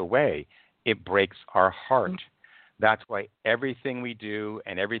passes away. It breaks our heart. That's why everything we do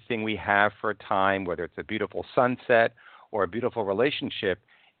and everything we have for a time, whether it's a beautiful sunset or a beautiful relationship,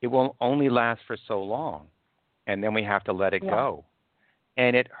 it will only last for so long. And then we have to let it go.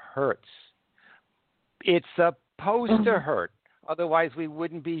 And it hurts. It's supposed to hurt. Otherwise, we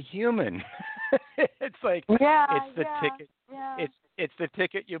wouldn't be human. It's like it's the ticket. Yeah. It's the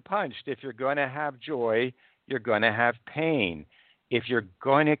ticket you punched. If you're going to have joy, you're going to have pain. If you're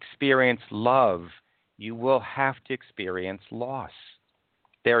going to experience love, you will have to experience loss.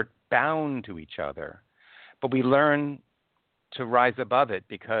 They're bound to each other. But we learn to rise above it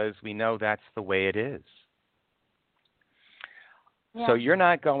because we know that's the way it is. Yeah. So you're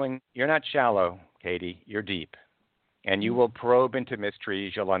not shallow, Katie. You're deep. And you will probe into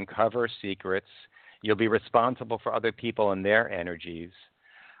mysteries. You'll uncover secrets. You'll be responsible for other people and their energies.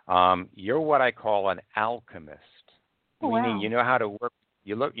 You're what I call an alchemist, meaning you know how to work.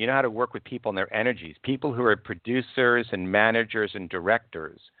 You know how to work with people and their energies. People who are producers and managers and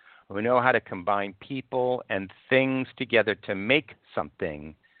directors, who know how to combine people and things together to make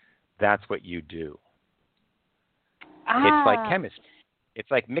something. That's what you do. It's like chemistry.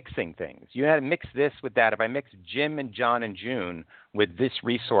 It's like mixing things. You know how to mix this with that. If I mix Jim and John and June with this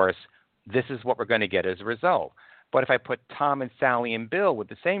resource, this is what we're going to get as a result. But if I put Tom and Sally and Bill with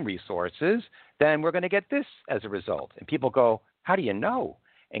the same resources, then we're going to get this as a result. And people go, how do you know?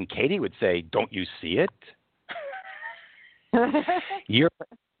 And Katie would say, don't you see it?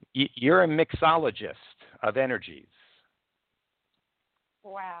 You're a mixologist of energies.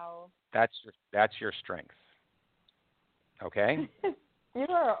 Wow. That's your strength. Okay? You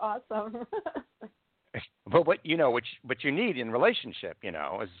are awesome. But what you need in relationship,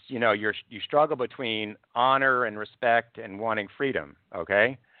 is you struggle between honor and respect and wanting freedom,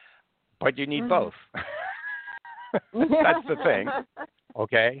 okay? But you need both. That's the thing,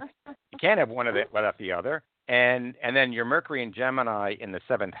 okay? You can't have one without the other. And then your Mercury and Gemini in the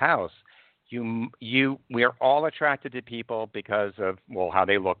 7th house, we are all attracted to people because of how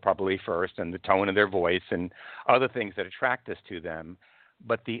they look probably first, and the tone of their voice and other things that attract us to them.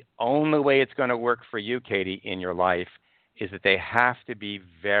 But the only way it's going to work for you, Katie, in your life is that they have to be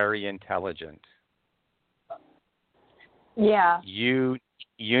very intelligent. Yeah. You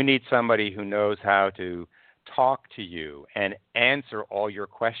need somebody who knows how to talk to you and answer all your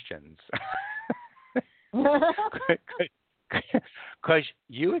questions. Because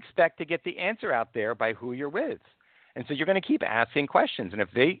you expect to get the answer out there by who you're with. And so you're going to keep asking questions. And if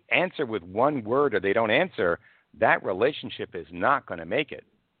they answer with one word or they don't answer, that relationship is not going to make it.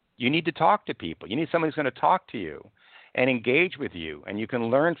 You need to talk to people. You need somebody who's going to talk to you and engage with you, and you can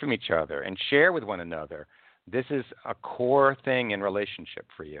learn from each other and share with one another. This is a core thing in relationship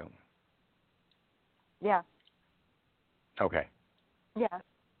for you. Yeah. Okay. Yeah.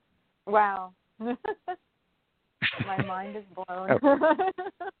 Wow. My mind is blown.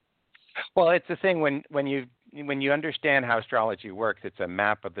 Well, it's the thing when you understand how astrology works, it's a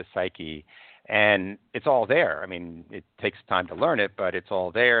map of the psyche, and it's all there. I mean, it takes time to learn it, but it's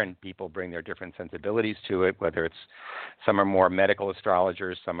all there, and people bring their different sensibilities to it, whether it's some are more medical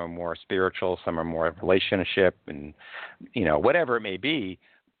astrologers, some are more spiritual, some are more relationship, and, whatever it may be,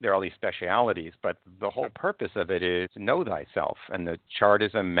 there are all these specialities, but the whole purpose of it is know thyself, and the chart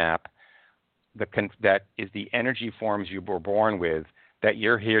is a map that is the energy forms you were born with, that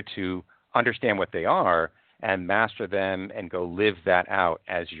you're here to understand what they are and master them and go live that out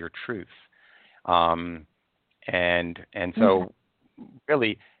as your truth. And so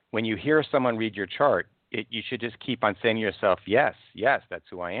really, when you hear someone read your chart, you should just keep on saying to yourself, yes, that's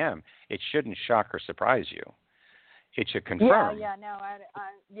who I am. It shouldn't shock or surprise you. It should confirm. I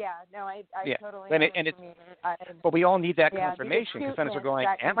totally agree. But we all need that confirmation, because sometimes we're going,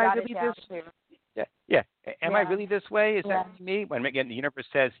 am I really this? Am I really this way? Is that me? When again, the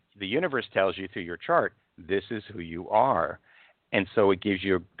universe tells you through your chart, this is who you are. And so it gives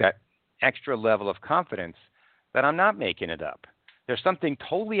you that extra level of confidence that I'm not making it up. There's something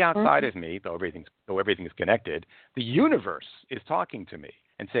totally outside of me, though everything's connected. The universe is talking to me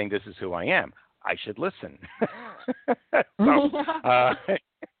and saying, this is who I am. I should listen.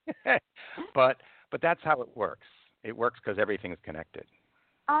 But that's how it works. It works because everything is connected.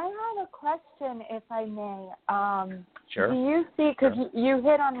 I had a question, if I may. Sure. Do you see, because you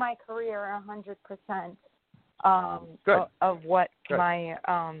hit on my career 100% of what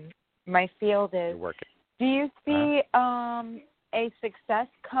my field is. Do you see a success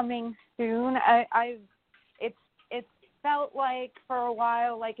coming soon? It's felt like for a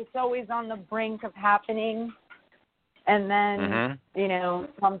while like it's always on the brink of happening, and then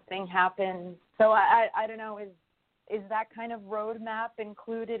something happens. So I don't know, is that kind of roadmap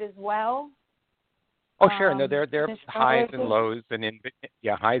included as well? Oh, sure. No, there are highs and lows and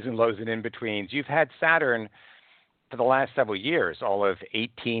highs and lows and in betweens. You've had Saturn for the last several years, all of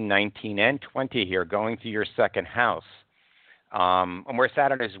 18, 19, and 20 here, going through your second house. And where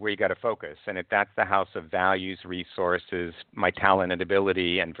Saturn is where you got to focus, and that's the house of values, resources, my talent and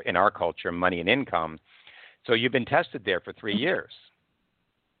ability, and in our culture, money and income. So you've been tested there for 3 years.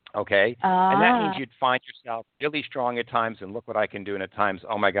 Okay? And that means you'd find yourself really strong at times, and look what I can do, and at times,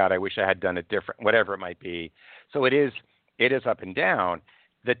 oh my God, I wish I had done it different, whatever it might be. So it is up and down.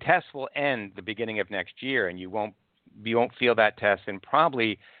 The test will end the beginning of next year, and you won't feel that test, and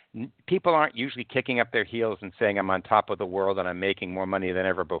probably people aren't usually kicking up their heels and saying I'm on top of the world and I'm making more money than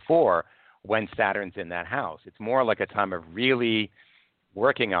ever before when Saturn's in that house. It's more like a time of really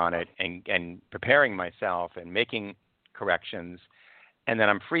working on it and preparing myself and making corrections, and then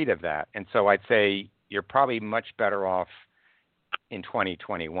I'm freed of that. And so I'd say you're probably much better off in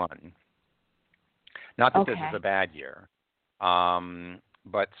 2021. Not that this is a bad year,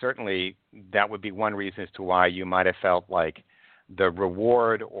 but certainly that would be one reason as to why you might have felt like the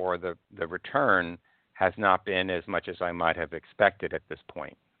reward or the return has not been as much as I might have expected at this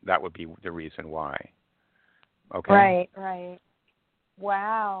point. That would be the reason why. Okay? Right.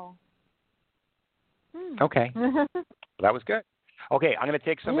 Wow. Okay. That was good. Okay, I'm going to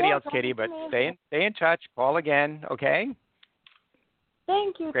take somebody else, Kitty, but stay in touch. Call again, okay?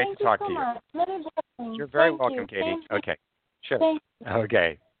 Thank you. Great to talk to you. You're very welcome, Katie. Okay, sure.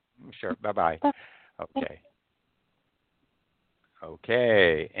 Okay, sure. Bye-bye.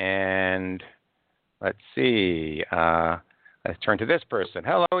 Okay, and let's see. Let's turn to this person.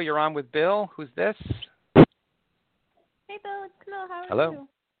 Hello, you're on with Bill. Who's this? Hey, Bill, it's Camilla. How are you? Hello.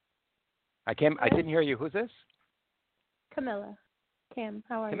 I didn't hear you. Who's this? Camilla. Cam,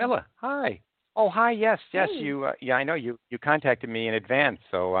 how are you? Camilla, hi. Oh, hi. Yes. Hey. You. I know you contacted me in advance,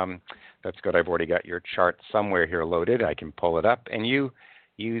 so that's good. I've already got your chart somewhere here loaded. I can pull it up. And you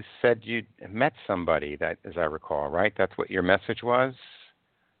said you met somebody, that, as I recall, right? That's what your message was?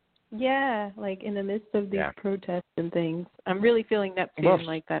 Yeah, like in the midst of these protests and things. I'm really feeling Neptune,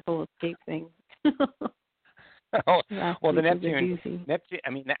 like that whole escape thing. Well, the Neptune, I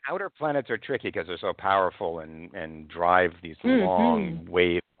mean, the outer planets are tricky because they're so powerful and drive these long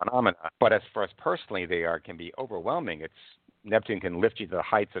wave phenomena. But as for us personally, can be overwhelming. Neptune can lift you to the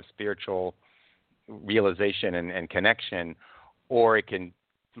heights of spiritual realization and connection, or it can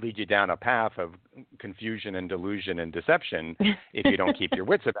lead you down a path of confusion and delusion and deception if you don't keep your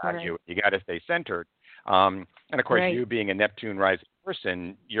wits about you. You got to stay centered. And of course, you being a Neptune rising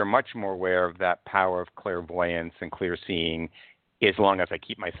person, you're much more aware of that power of clairvoyance and clear seeing, as long as I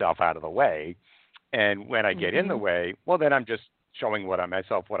keep myself out of the way. And when I get in the way, well, then I'm just showing what I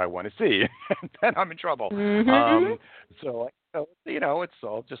want to see. Then I'm in trouble. So it's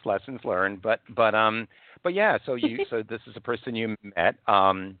all just lessons learned. But yeah. So this is a person you met.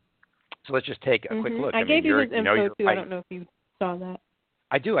 So let's just take a quick look. I gave you his info too. I don't know if you saw that.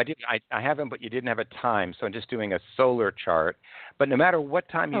 I do. I have him, but you didn't have a time. So I'm just doing a solar chart. But no matter what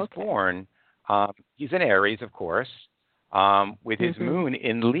time he's born, he's in Aries, of course, with his moon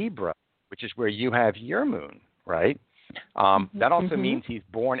in Libra, which is where you have your moon, right? That also means he's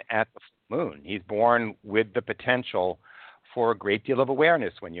born at the full moon. He's born with the potential for a great deal of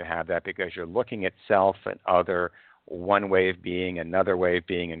awareness when you have that, because you're looking at self and other, one way of being, another way of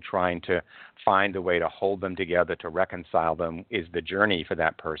being, and trying to find a way to hold them together, to reconcile them, is the journey for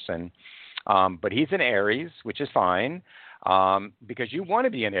that person. But he's in Aries, which is fine, because you want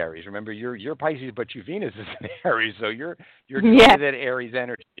to be in Aries. Remember, you're Pisces, but your Venus is in Aries, so you're getting that Aries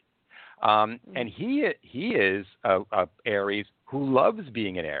energy. And he is a Aries who loves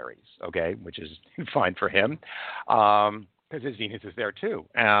being in Aries, okay, which is fine for him, because his Venus is there too.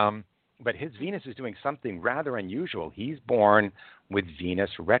 But his Venus is doing something rather unusual. He's born with Venus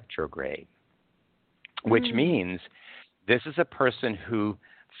retrograde, which means this is a person who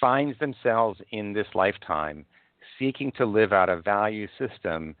finds themselves in this lifetime seeking to live out a value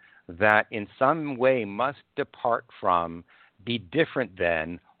system that in some way must depart from, be different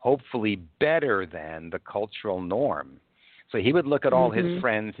than, hopefully better than the cultural norm. So he would look at all his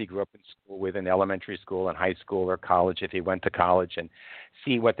friends he grew up in school with, in elementary school and high school or college, if he went to college, and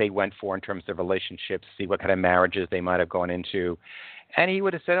see what they went for in terms of relationships, see what kind of marriages they might have gone into. And he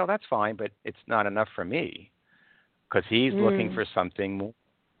would have said, oh, that's fine, but it's not enough for me, because he's looking for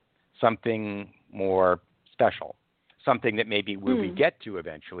something more special, something that maybe where we get to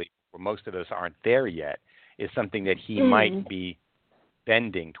eventually, where most of us aren't there yet, is something that he might be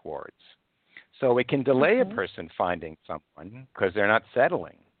bending towards. So it can delay a person finding someone because they're not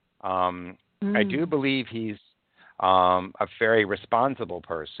settling. I do believe he's a very responsible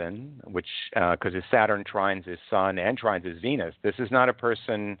person, which because his Saturn trines his Sun and trines his Venus. This is not a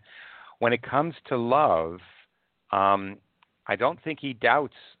person, when it comes to love, I don't think he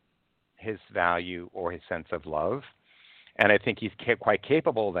doubts his value or his sense of love. And I think he's quite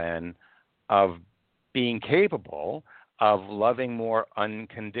capable then of being capable of loving more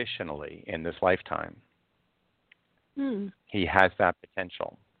unconditionally in this lifetime. He has that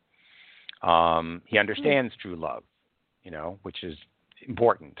potential. He understands true love, which is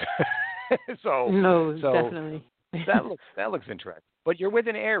important. Definitely. that looks interesting. But you're with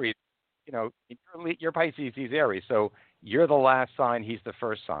an Aries, you're Pisces, he's Aries, so you're the last sign, he's the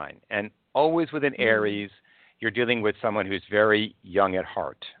first sign. And always with an Aries, you're dealing with someone who's very young at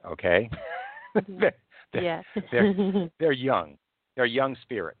heart, okay? They're young. They're young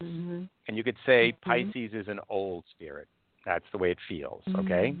spirits. And you could say Pisces is an old spirit. That's the way it feels,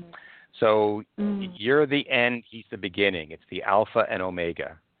 okay? So you're the end, he's the beginning. It's the alpha and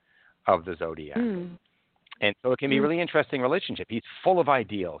omega of the zodiac. And so it can be a really interesting relationship. He's full of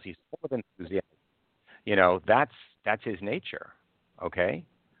ideals. He's full of enthusiasm. That's his nature, okay?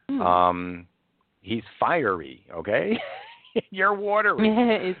 He's fiery, okay? You're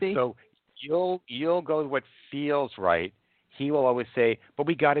watery. Is he? So you'll go with what feels right. He will always say, but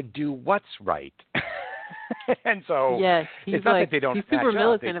we got to do what's right. And so it's not that they don't. He's super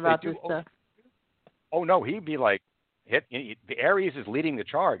militant about this stuff. Oh no, he'd be like, the Aries is leading the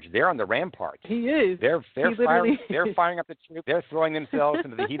charge. They're on the rampart. He is. They're firing up the troops. They're throwing themselves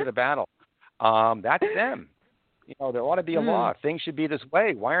into the heat of the battle. That's them. There ought to be a law. Things should be this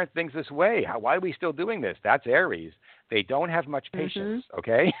way. Why aren't things this way? Why are we still doing this? That's Aries. They don't have much patience.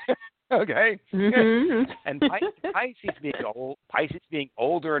 Okay. Okay. And Pisces being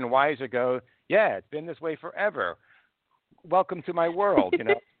older and wiser go, yeah, it's been this way forever. Welcome to my world,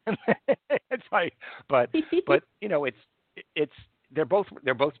 It's like, but it's they're both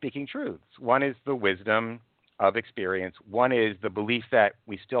speaking truths. One is the wisdom of experience. One is the belief that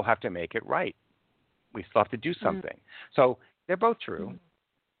we still have to make it right. We still have to do something. So they're both true.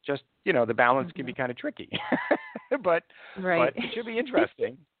 Just, the balance can be kind of tricky. But it should be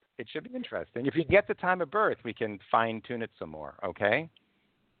interesting. It should be interesting. If you get the time of birth, we can fine-tune it some more, okay?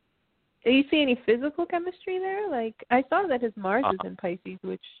 Do you see any physical chemistry there? Like, I saw that his Mars is in Pisces,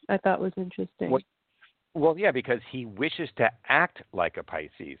 which I thought was interesting. Well, yeah, because he wishes to act like a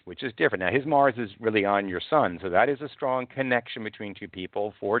Pisces, which is different. Now, his Mars is really on your sun, so that is a strong connection between two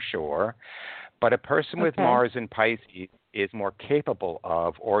people for sure. But a person with Mars in Pisces is more capable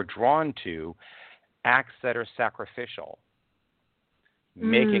of or drawn to acts that are sacrificial,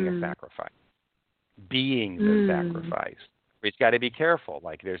 making a sacrifice, being the sacrifice. We've got to be careful.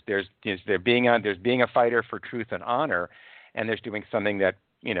 Like there's being a fighter for truth and honor, and there's doing something that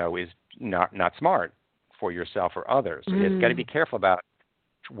is not smart for yourself or others. So you've got to be careful about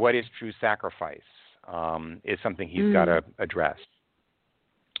what is true sacrifice. Is something he's got to address,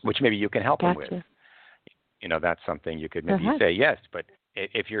 which maybe you can help him with. That's something you could maybe say yes, but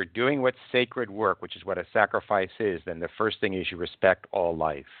if you're doing what's sacred work, which is what a sacrifice is, then the first thing is you respect all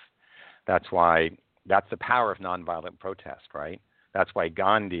life. That's the power of nonviolent protest, right? That's why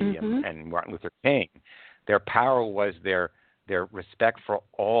Gandhi and Martin Luther King, their power was their respect for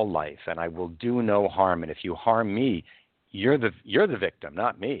all life, and I will do no harm. And if you harm me, you're the victim,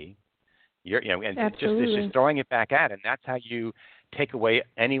 not me. It's just throwing it back at, and that's how you take away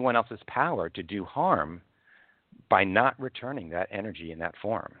anyone else's power to do harm, by not returning that energy in that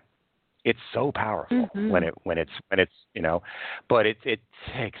form. It's so powerful when it's but it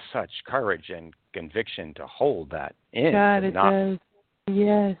takes such courage and conviction to hold that in,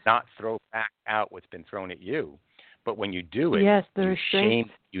 not throw back out what's been thrown at you. But when you do it, you shame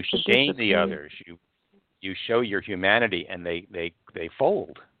the others. You show your humanity, and they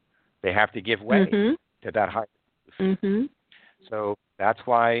fold. They have to give way to that higher truth. So that's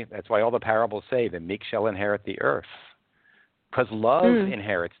why all the parables say the meek shall inherit the earth, because love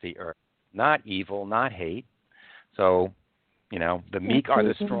inherits the earth, not evil, not hate. So, the meek are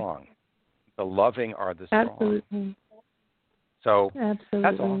the strong, the loving are the strong. Absolutely. So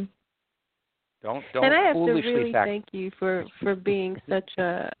that's all. Don't and I have to foolishly really thank you for being such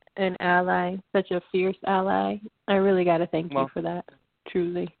an ally, such a fierce ally. I really got to thank you for that,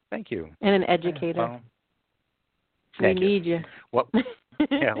 truly. Thank you. And an educator. We need you. Well,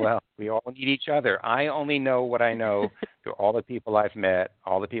 we all need each other. I only know what I know through all the people I've met,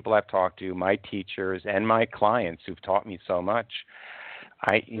 all the people I've talked to, my teachers, and my clients who've taught me so much.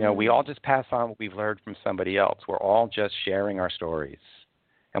 We all just pass on what we've learned from somebody else. We're all just sharing our stories.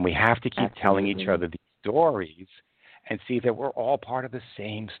 And we have to keep telling each other these stories and see that we're all part of the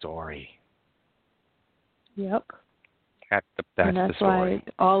same story. Yep. That's the story.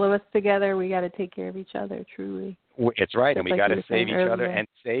 Why all of us together, we got to take care of each other, truly. It's right, and we got to save each other earlier. and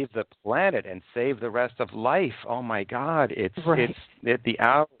save the planet and save the rest of life. Oh my God, the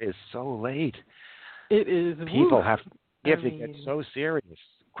hour is so late. It is. People have to get so serious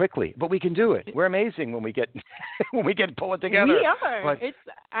quickly, but we can do it. We're amazing when we get pull it together. We are. But it's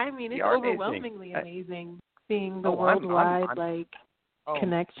overwhelmingly amazing seeing the worldwide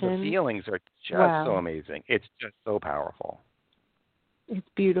connection. The feelings are just so amazing. It's just so powerful. It's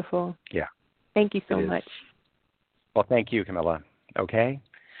beautiful. Yeah. Thank you so much. Well, thank you, Camilla. Okay.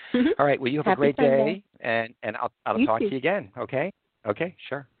 All right. Well, you have a great day, and I'll talk to you again. Okay. Okay.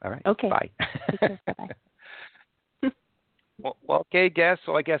 Sure. All right. Okay. Bye. Bye. Well, okay, guys.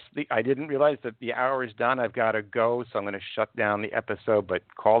 So I guess I didn't realize that the hour is done. I've got to go, so I'm going to shut down the episode. But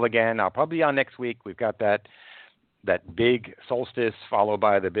call again. I'll probably be on next week. We've got that big solstice followed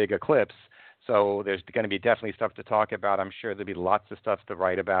by the big eclipse. So there's going to be definitely stuff to talk about. I'm sure there'll be lots of stuff to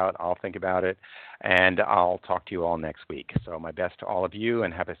write about. I'll think about it, and I'll talk to you all next week. So my best to all of you,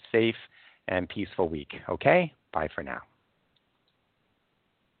 and have a safe and peaceful week. Okay? Bye for now.